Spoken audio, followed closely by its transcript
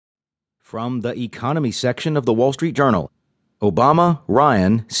From the economy section of the Wall Street Journal, Obama,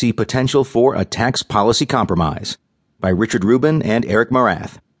 Ryan see potential for a tax policy compromise, by Richard Rubin and Eric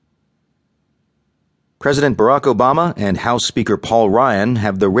Morath. President Barack Obama and House Speaker Paul Ryan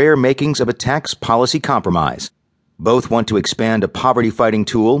have the rare makings of a tax policy compromise. Both want to expand a poverty-fighting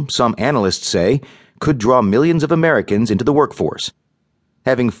tool some analysts say could draw millions of Americans into the workforce.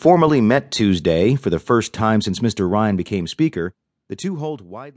 Having formally met Tuesday for the first time since Mr. Ryan became Speaker, the two hold wide